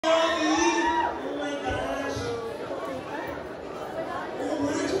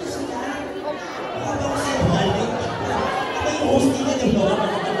Gusto niya nyo.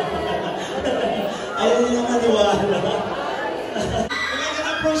 Ayaw niya maniwala. We're gonna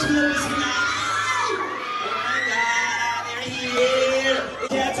approach the sky. Oh my God, they're here.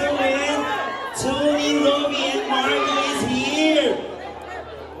 Gentlemen, Tony, Lovi, and Marco is here.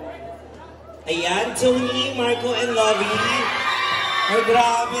 Ayan, Tony, Marco, and Lovi. Ay,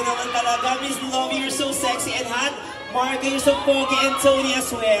 grabe naman talaga. Miss Lovi, you're so sexy and hot. Marco, you're so pogi, and Tony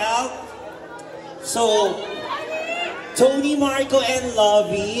as well. So, Tony, Marco, and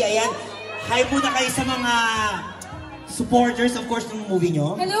Lovi, ayan, hi muna kayo sa mga supporters, of course, ng movie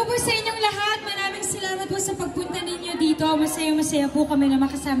nyo. Hello po sa inyong lahat. Maraming salamat po sa pagpunta ninyo dito. Masaya-masaya po kami na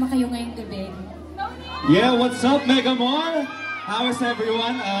makasama kayo ngayong gabi. Yeah, what's up, Megamore? How's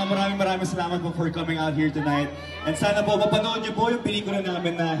everyone? Maraming salamat po for coming out here tonight. And sana po mapanood niyo po yung pelikula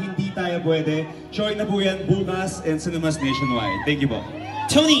namin na Hindi Tayo Pwede. Showing na po yan bukas in cinemas nationwide. Thank you po.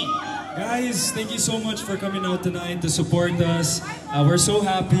 Tony! Guys, thank you so much for coming out tonight to support us. We're so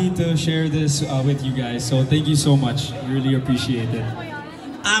happy to share this with you guys. So thank you so much. Really appreciate it.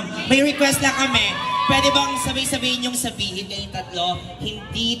 May request lang kami. Pwede bang sabay-sabayin yung sabihin kayong tatlo,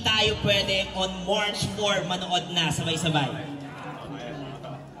 Hindi Tayo Pwede on March 4, manood na, sabay-sabay.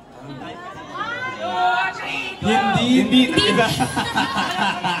 Hindi.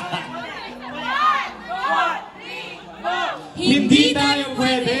 Hindi Tayo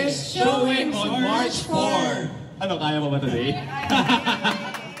Pwede, showing on March 4. Ano, kaya mo ba today?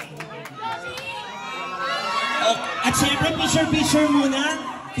 At syempre, picture muna.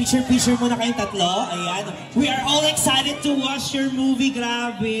 Picture muna kayong tatlo. Ayan. We are all excited to watch your movie.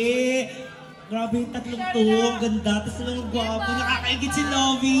 Grabe. Grabe yung tatlong to. Ang ganda. Tapos nalang gwapo. Nakakaigit si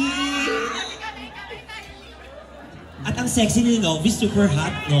Lovi. At ang sexy ni Lovi, super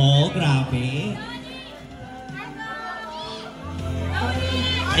hot, no? Grabe.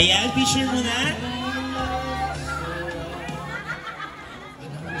 Ayan, picture muna.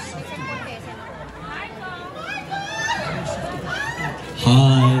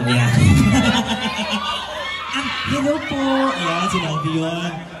 Hi, ayan. Hello po. Ayan, si Lovi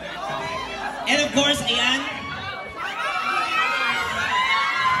yun. And of course, ayan.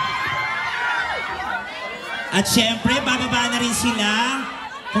 At syempre, bababa na rin sila.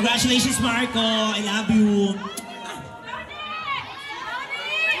 Congratulations, Marco. I love you.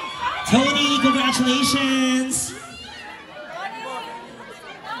 Tony, congratulations.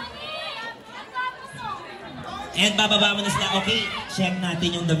 And bababa mo na sila. Okay, check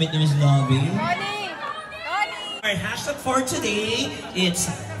natin yung damit ni Miss Lovi. Our hashtag for today,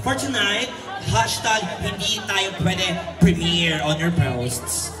 it's for tonight, hashtag Hindi Tayo Pwede premiere on your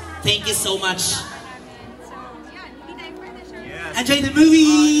posts. Thank you so much. Enjoy the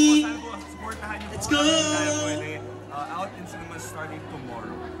movie! Let's go! Out in cinemas starting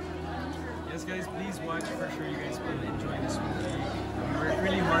tomorrow. Yes guys, please watch. For sure you guys will enjoy this movie. We worked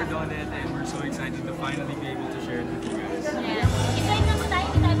really hard on it and we're so excited to finally be able to share it with you guys.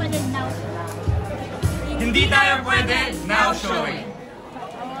 Hindi Tayo Pwede, now showing.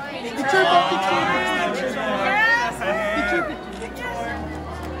 Picture.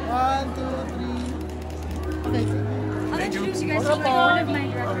 1, 2, 3. Okay.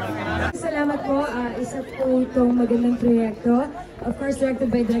 Salamat po. Isa po itong magandang proyekto. Of course,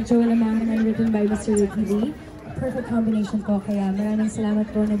 directed by Direk Joel Amangan and written by Mr. Ricky V. Perfect combination po. Kaya maraming salamat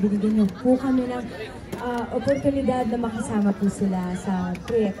po na binigyan niyo po kami ng oportunidad na makasama po sila sa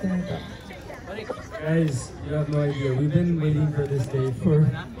proyekto nito. Guys, you have no idea. We've been waiting for this day for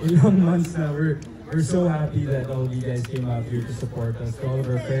long months now. We're so happy that all of you guys came out here to support us. To all of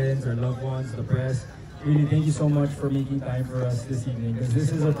our friends, our loved ones, the press. Really, thank you so much for making time for us this evening, because this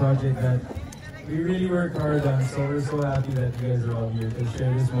is a project that we really worked hard on, so we're so happy that you guys are all here to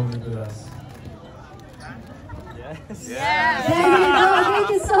share this moment with us. Yes. There you go. Thank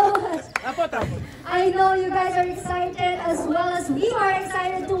you so much. I know you guys are excited as well as we are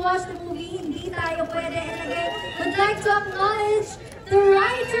excited to watch the movie Hindi Tayo Pwede. And again, would like to acknowledge the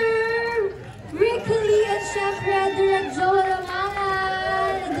writer, Ricky Lee, and syempre, Direk Joel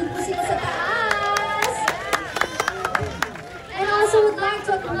Amangan. Nandun po sila sa taas. And also would like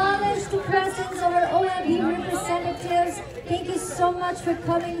to acknowledge the presence of our OMB representatives. Thank you so much for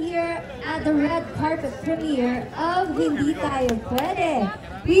coming here at the red carpet premiere of Hindi Tayo Pwede.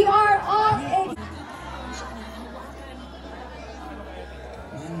 We are all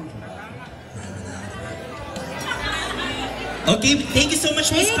Okay, thank you so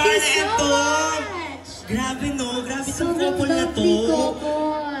much, Miss Carla and Tom. Grabe no, grabe itong couple na to.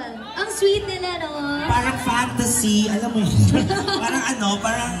 Ang sweet nila, no? Parang fantasy, alam mo yun.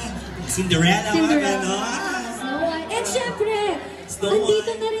 parang Cinderella, mga gano'n. Snow White. And syempre,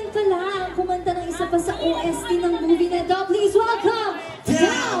 nandito na rin pala ang kumanta ng isa isa pa sa OST ng movie na ito. Please welcome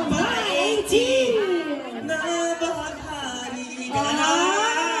Down by 18! Nabahaghari ka na!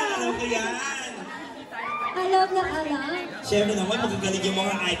 Alam ko yan! Alam na alam. Siyempre naman, magagaling yung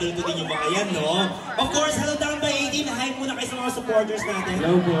mga idol ko din yung mga yan, no? Of course, hello Down by 18! Hi muna kayo sa mga supporters natin.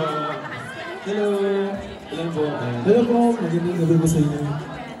 Hello po. Hello. Hello po. Hello po. Magandang gabi po sa inyo.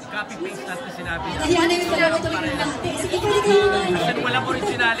 Copy-paste natin sinabi. Ayan na yung dalawa tuloy ng dati. Sige, pwede kayo naman. Walang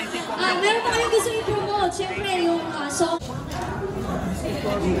originality. Meron pa kayo gusto i-promote. Siyempre, yung song.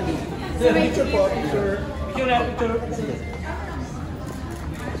 Picture po. Picture. Picture.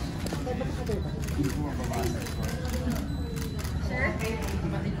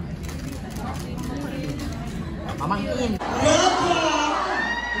 Welcome!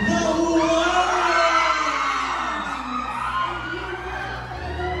 The world!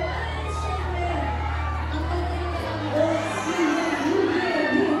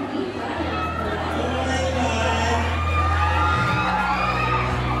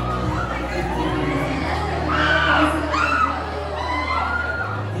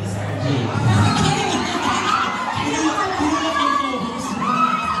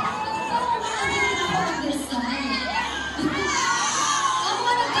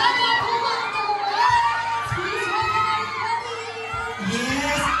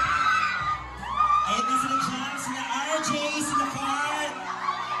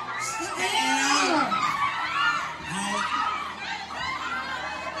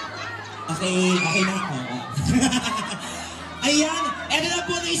 Okay na ako. Ayan, eto na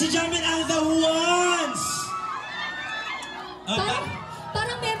po ladies and gentlemen, ang The Ones!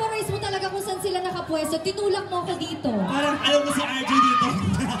 Parang memorize mo talaga kung saan sila nakapwesto. Tinulak mo ako dito. Parang alam mo si RJ dito.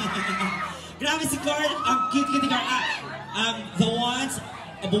 Grabe si Carl, ang cute-cute ni Carl. The Ones,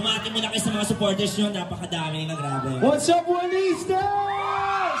 bumati mo na kayo sa mga supporters nyo. Napakadami na grabe. What's up,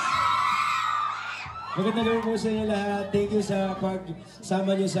 Oneistas? Magandang gabi po sa inyo lahat. Thank you sa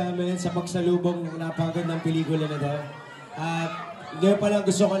pagsama nyo sa amin sa pagsalubong ng napakagandang pelikula na ito. At ngayon pa lang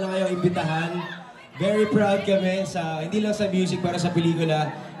gusto ko na kayong imbitahan. Very proud kami sa, hindi lang sa music, para sa pelikula.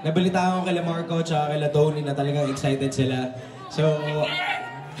 Nabalitaan ko kay Marco at kay Tony na talagang excited sila. So,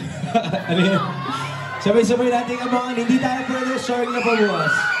 ano yun? Sabay-sabay natin abangan. Hindi tayo pwede showing na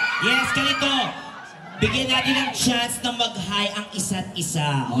pabukas. Yes, ganito. Bigyan natin ng chance na mag-hi ang isa't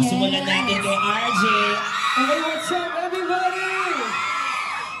isa. O, simulan natin kay RJ. Okay, what's up, everybody?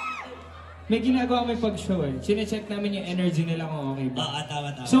 May ginagawa may pag-show eh. Sine-check namin yung energy nila kung okay ba. Oo,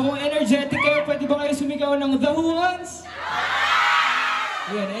 tama. So kung energetic kayo, pwede ba kayo sumigaw ng The Ones?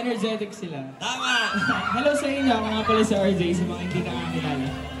 Ayan, energetic sila. Tama! Hello sa inyo, ako nga pala si RJ, sa mga hindi nakakilala.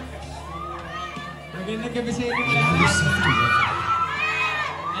 Magandang gabi sa inyo lahat.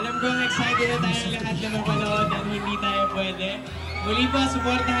 Alam kong excited na tayo lahat na mapanood ng Hindi Tayo Pwede. Muli po,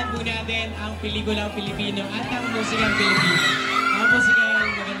 supportahan po natin ang pelikulang Pilipino at ang musikang Pilipino. Ako po si Kyle,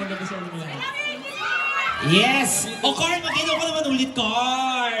 magandang gabi sa inyo lahat. Yes! O Carl, mag-ino ko naman ulit,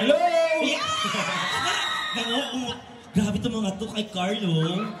 Carl! Hello! Yeah. Grabe itong mga to kay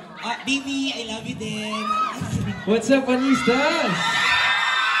Carlo. Baby, I love you din. What's up, Anistas?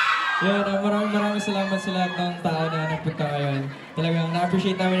 Yan, maraming salamat sa lahat ng tao na nagpunta ngayon. Talagang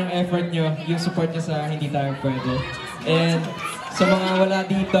na-appreciate namin yung effort nyo, yung support nyo sa Hindi Tayo Pwede. And sa mga wala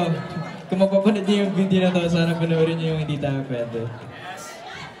dito, kung mapapanood nyo yung video na to, sana panoorin nyo yung Hindi Tayo Pwede.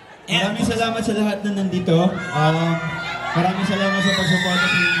 Maraming salamat sa lahat na nandito. Maraming salamat sa pagsuporta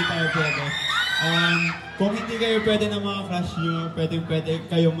sa Hindi Tayo Pwede. Kung hindi kayo pwede ng mga crush nyo, pwede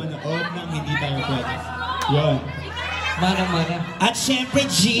kayong manood ng Hindi Tayo Pwede. Yun. Mana. At syempre,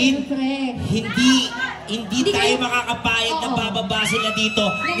 Jean, hindi tayo makakapayag na bababa sila dito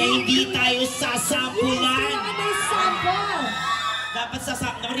na hindi tayo sasampulan. Yes, kailangan may sample. Dapat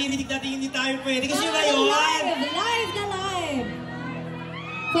naririnig natin hindi tayo pwede kasi yun na yun. Live na live.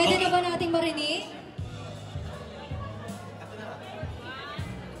 Pwede na ba nating marinig?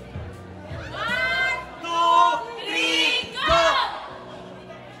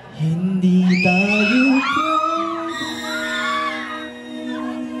 Hindi tayo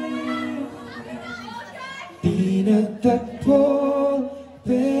tinagtagpo,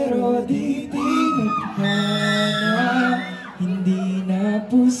 pero di tinaghanap. Hindi na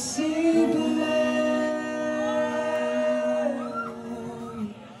posible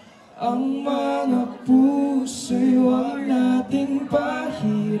ang mga puso'y huwag nating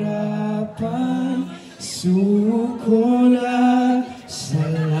pahirapan. Suko lang sa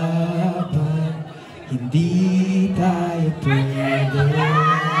laban, hindi tayo pwede.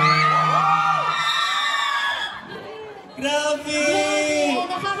 Grabe!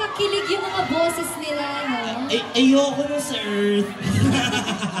 Nakakakilig yung mga boses nila, no? Ayoko na sa Earth.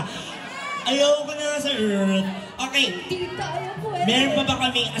 Ayoko na sa Earth. Okay. Hindi tayo pwede. Meron pa ba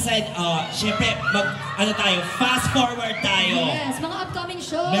kaming aside, syempre, fast forward tayo. Yes, mga upcoming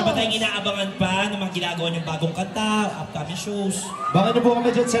shows. Meron ba tayong inaabangan pa ng mga ginagawa ng bagong kanta, upcoming shows? Baka na po kami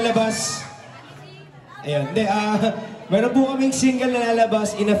dyan sa labas. Ayun, hindi, meron po kaming single na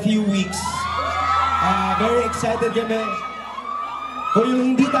lalabas in a few weeks. Very excited kami. Kung yung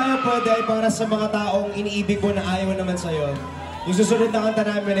hindi tayo pwede ay para sa mga taong iniibig mo na ayaw naman sa'yo. Yung susunod na kanta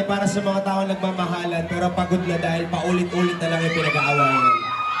namin ay para sa mga taong nagmamahalan pero pagod na dahil paulit-ulit na lang yung pinag-aawayan.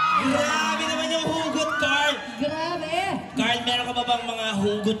 Grabe naman yung hugot, Carl! Grabe! Carl, meron ka ba bang mga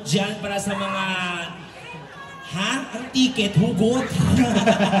hugot dyan para sa mga... Ha? Ang ticket, hugot?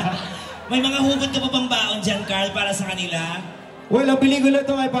 May mga hugot ka ba bang baon dyan, Carl, para sa kanila? Well, ang pelikula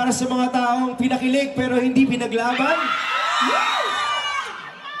to ay para sa mga taong pinakilig pero hindi pinaglaban.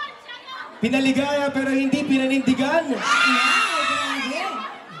 Pinaligaya pero hindi pinanindigan.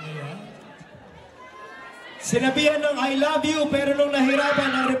 Sinabihan ng I love you pero nung nahirapan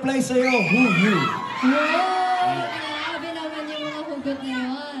ang reply sa'yo, who you? Wow! Grabe naman yung mga hugot na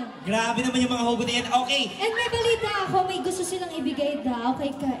yun. Grabe naman yung mga hugot na yan. Okay. And may balita ako, may gusto silang ibigay daw kay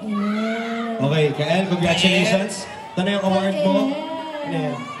Kael. Okay, Kael, congratulations. Ito na yung award mo. Ano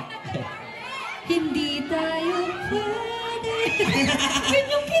yan? Hindi tayo pwede. Yun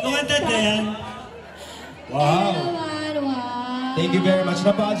yung Kumanta din. Wow. naman, wow. Thank you very much.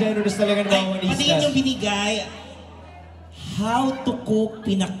 Napaka-generous talaga ng mga Pati wanistas. yun yung binigay. How to cook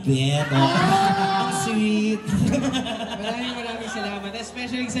pinakbet. Ang sweet. Maraming salamat.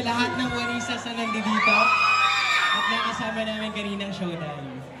 Especially sa lahat ng wanistas na nandito. At nakasama namin kaninang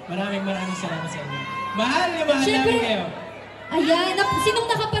showtime. Maraming salamat sa inyo. Mahal na mahal namin kayo. Ayan, sinong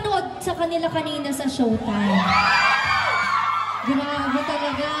nakapanood sa kanila kanina sa showtime? Grabe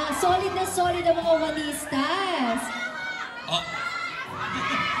talaga. Solid na solid ang mga wanistas.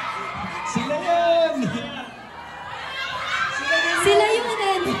 Sila yun! Sila yung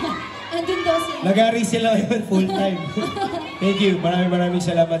andun daw sila. Nagari sila yun full time. Thank you. Maraming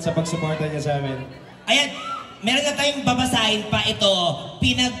salamat sa pagsuporta niya sa amin. Ayan, meron na tayong babasahin pa ito.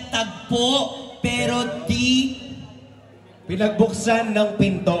 Pinagtagpo, pero di... Pinagbuksan ng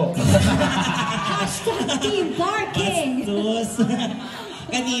pinto. Hashtag team parking. Bastos.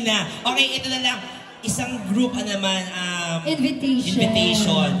 Kanina. Okay, ito na lang. Isang group naman,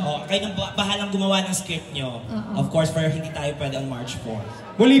 Invitation. O, kayo nang bahalang gumawa ng script nyo. Of course, for hindi tayo pwede on March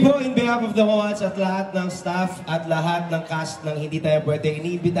 4. Muli po, in behalf of the Hoats at lahat ng staff at lahat ng cast ng Hindi Tayo Pwede,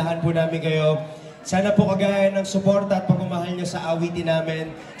 iniimbitahan po namin kayo. Sana po kagaya ng suporta at pagmamahal nyo sa awitin namin,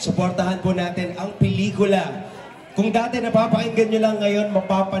 suportahan po natin ang pelikula. Kung dati napapakinggan nyo lang ngayon,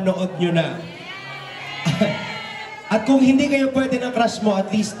 mapapanood nyo na. At kung hindi kayo pwede ng crush mo, at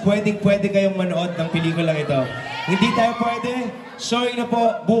least pwede kayong manood ng pelikulang ito. Hindi Tayo Pwede, showing na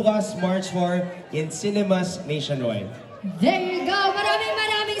po bukas, March 4, in cinemas nationwide. There you go.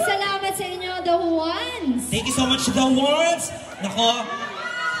 Maraming salamat sa inyo, The Ones. Thank you so much, The Ones. Nako,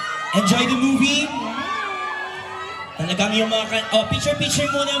 enjoy the movie. Talagang yung mga... picture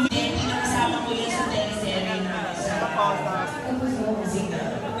muna. Kasama ko yung sa teleserye na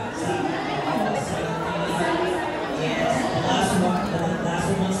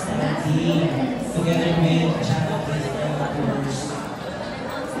together with Channel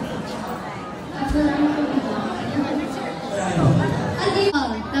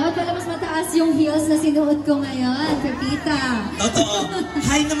Dapat pala mas mataas yung heels na sinuot ko ngayon, Pepita. Totoo.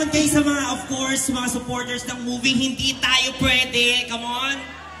 Hi naman kayo sa mga, of course, mga supporters ng movie Hindi Tayo Pwede. Come on.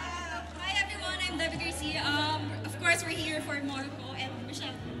 Hi everyone, I'm Debbie Garcia. Of course, we're here for Marco and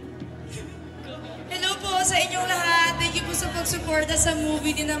Michelle. Hello po sa inyong lahat. Thank you po sa pagsuporta sa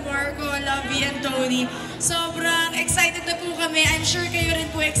movie ni na Marco, Lovi, and Tony. Sobrang excited na po kami. I'm sure kayo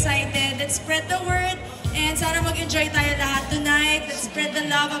rin po excited. Let's spread the word. And sana mag-enjoy tayo lahat tonight. Let's spread the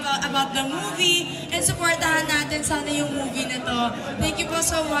love about the movie. And supportahan natin sana yung movie na to. Thank you po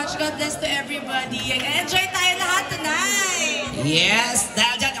so much. God bless to everybody. And enjoy tayo lahat tonight. Yes.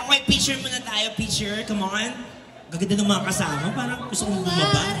 Dahil dyan, okay, picture muna tayo. Picture, come on. Gaganda ng mga kasama. Parang gusto kong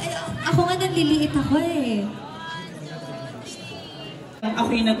bumaba. Ako nga naliliit ako eh.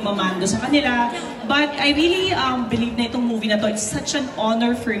 Ako yung nagmamando sa kanila. But I really believe na itong movie na to, it's such an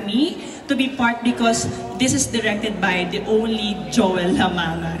honor for me to be part because this is directed by the only Joel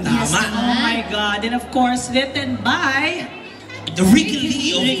Lamangan. Tama. Oh my God. And of course, written by... The Ricky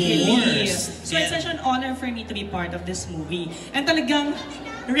Lee, of course. So it's such an honor for me to be part of this movie. And talagang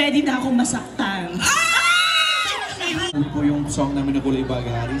ready na akong masaktan. Po yung song namin na Kulay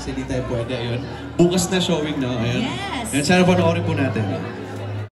Bagahari, sa Hindi Tayo Pwede, ayun. Bukas na showing na, ayun. Yes! And sana panoorin po natin.